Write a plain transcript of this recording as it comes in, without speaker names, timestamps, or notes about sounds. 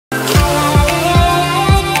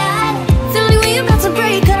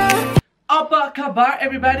Apa kabar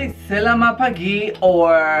everybody? Selamat pagi,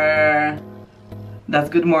 or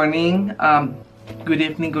that's good morning, good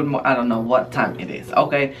evening, I don't know what time it is.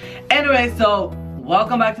 Okay, anyway, so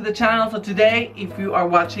welcome back to the channel. So today, if you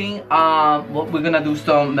are watching, we're gonna do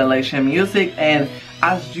some Malaysian music, and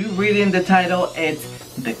as you read in the title, it's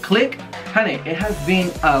the K-Clique. Honey, it has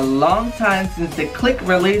been a long time since the K-Clique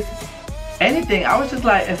released anything. I was just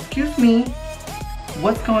like, excuse me,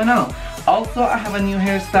 what's going on? Also, I have a new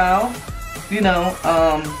hairstyle, you know,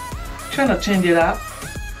 trying to change it up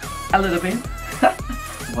a little bit.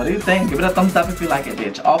 What do you think? Give it a thumbs up if you like it,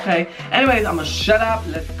 bitch. Okay, anyways, I'm gonna shut up.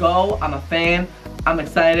 Let's go. I'm a fan. I'm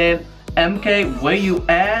excited. MK, where you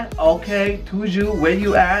at? Okay, Tuju, where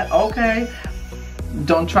you at? Okay,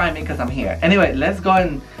 don't try me because I'm here. Anyway, let's go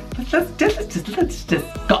and let's just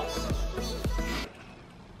go.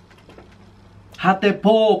 Hate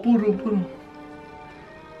po puru puru.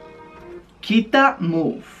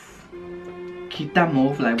 Kittamove.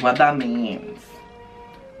 Kittamove, like what that means.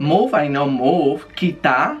 Move, I know move.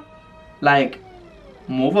 Kita, like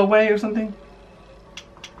move away or something.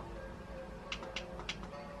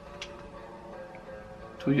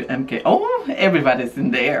 To you MK. Oh, everybody's in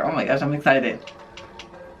there. Oh my gosh, I'm excited.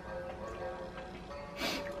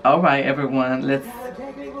 Alright everyone, let's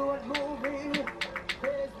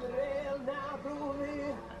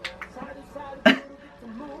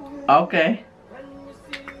okay.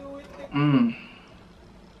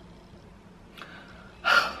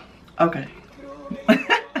 Okay.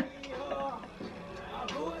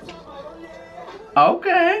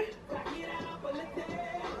 Okay.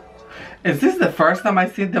 Is this the first time I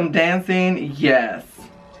see them dancing? Yes.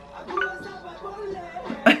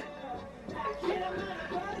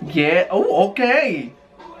 Yeah. Oh, okay.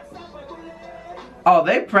 Oh,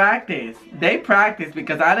 they practice. They practice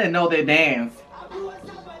because I didn't know they dance.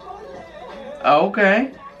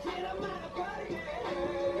 Okay.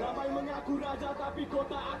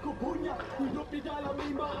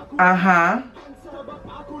 Uh-huh.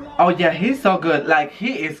 Oh yeah, he's so good. Like,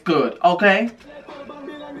 he is good. Okay.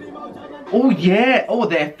 Oh yeah. Oh,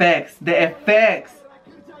 the effects. The effects.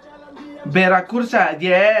 Veracruz.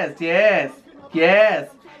 Yes, yes,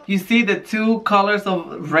 yes. You see the two colors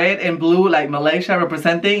of red and blue, like Malaysia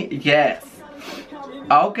representing? Yes.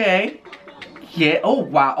 Okay. Yeah. Oh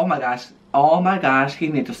wow. Oh my gosh. Oh my gosh. He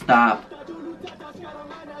need to stop.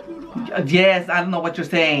 Yes, I don't know what you're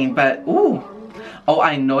saying, but ooh. Oh,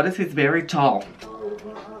 I noticed he's very tall.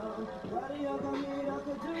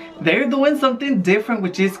 They're doing something different,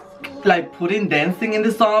 which is like putting dancing in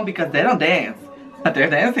the song, because they don't dance, but they're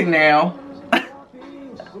dancing now.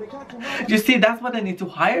 You see, that's what they need to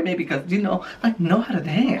hire me, because, you know, I know how to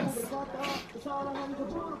dance.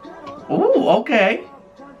 Ooh, okay.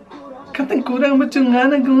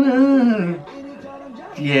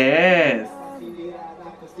 Yes.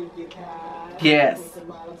 Yes.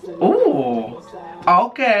 Ooh.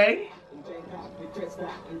 Okay.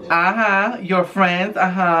 Uh-huh. Your friends.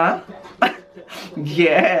 Uh-huh.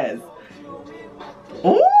 Yes.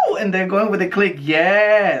 Ooh, and they're going with the K-Clique.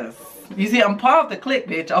 Yes. You see, I'm part of the K-Clique,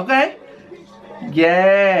 bitch. Okay?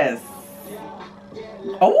 Yes.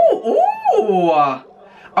 Oh, ooh.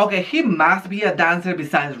 Okay, he must be a dancer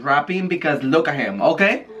besides rapping, because look at him,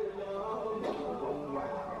 okay?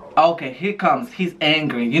 Okay, here comes. He's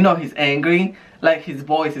angry. You know he's angry. Like, his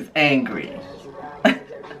voice is angry.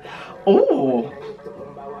 Ooh.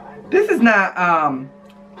 This is not,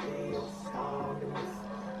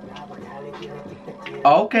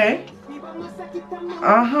 okay.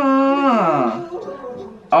 Uh-huh.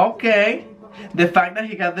 Okay. The fact that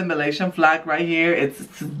he got the Malaysian flag right here, it's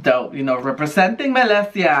dope. You know, representing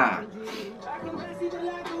Malaysia.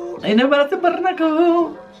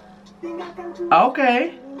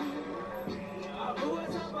 Okay.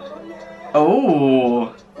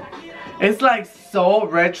 Oh. It's like so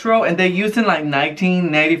retro, and they're using like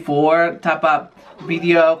 1984 type of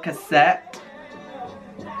video cassette.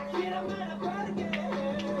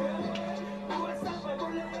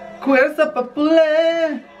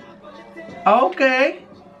 Okay.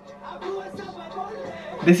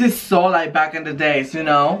 This is so like back in the days, you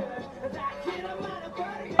know.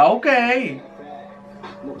 Okay.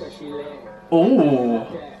 Oh.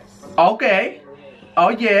 Okay. Oh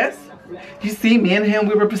yes. You see, me and him,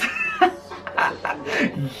 we represent.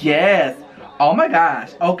 Yes. Oh my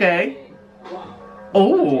gosh. Okay.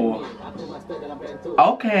 Oh.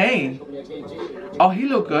 Okay. Oh, he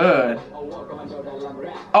look good.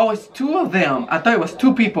 Oh, it's two of them. I thought it was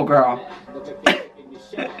two people, girl.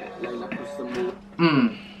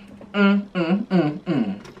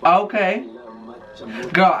 Okay.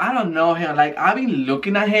 Girl, I don't know him. Like, I've been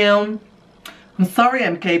looking at him I'm sorry,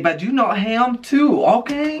 MK, but you know him too,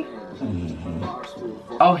 okay?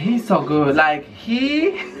 Oh, he's so good. Like,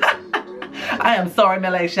 I am sorry,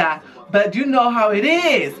 Malaysia, but you know how it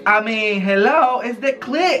is. I mean, hello, it's the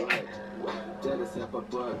clique.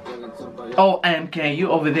 Oh, MK, you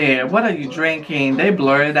over there. What are you drinking? They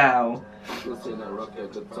blur it out.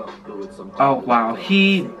 Oh, wow.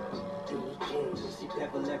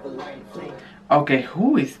 Okay,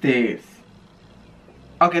 who is this?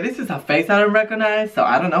 Okay, this is a face I don't recognize, so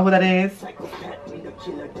I don't know who that is.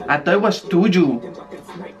 I thought it was Tuju,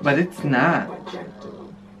 but it's not.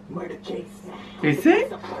 Is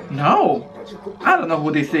it? No. I don't know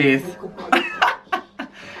who this is.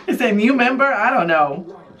 It's a new member? I don't know.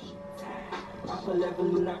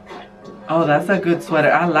 Oh, that's a good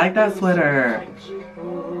sweater. I like that sweater.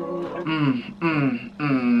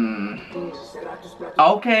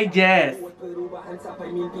 Okay, yes.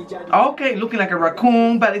 Okay, looking like a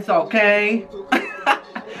raccoon, but it's okay.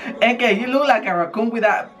 Okay, you look like a raccoon with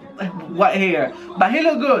that white hair. But he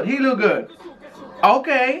look good, he look good.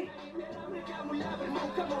 Okay.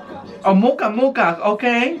 Oh, mocha,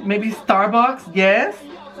 okay. Maybe Starbucks, yes.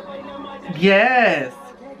 Yes.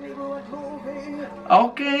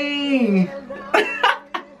 Okay.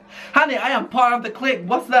 Honey, I am part of the clique.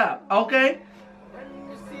 What's up? Okay.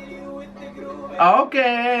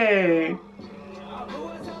 Okay.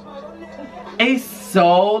 It's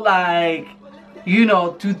so like, you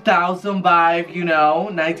know, 2000 vibe, you know,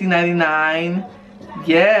 1999.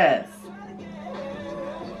 Yes.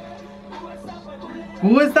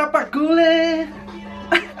 Who is that Pakule?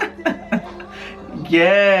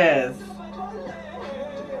 Yes.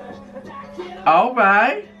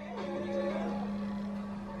 Alright.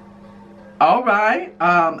 Alright.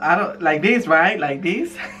 I don't like this, right? Like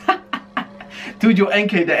this. To your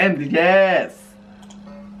NK the end, yes.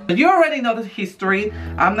 You already know the history.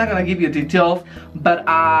 I'm not gonna give you details, but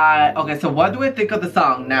okay, so what do I think of the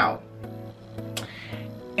song now?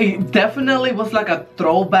 It definitely was like a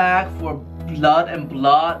throwback for Blood and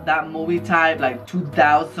Blood, that movie type, like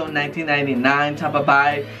 2000, 1999 type of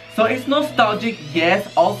vibe. So it's nostalgic,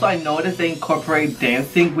 yes. Also, I noticed they incorporate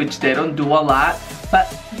dancing, which they don't do a lot.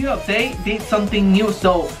 But, you know, they did something new.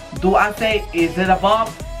 So, do I say, is it a bop?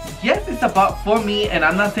 Yes, it's a bop for me. And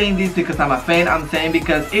I'm not saying this because I'm a fan. I'm saying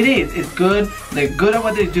because it is. It's good. They're good at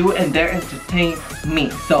what they do and they're entertaining me.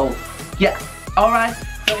 So, yeah. Alright.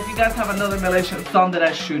 So if you guys have another Malaysian song that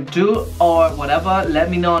I should do or whatever, let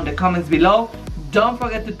me know in the comments below. Don't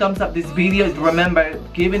forget to thumbs up this video. Remember,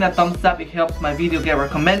 giving a thumbs up, it helps my video get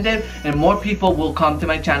recommended and more people will come to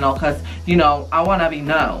my channel because, you know, I want to be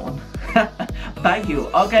known. By you,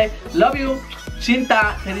 okay? Love you.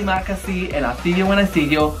 Cinta, terima kasih, and I'll see you when I see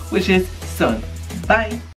you, which is soon. Bye.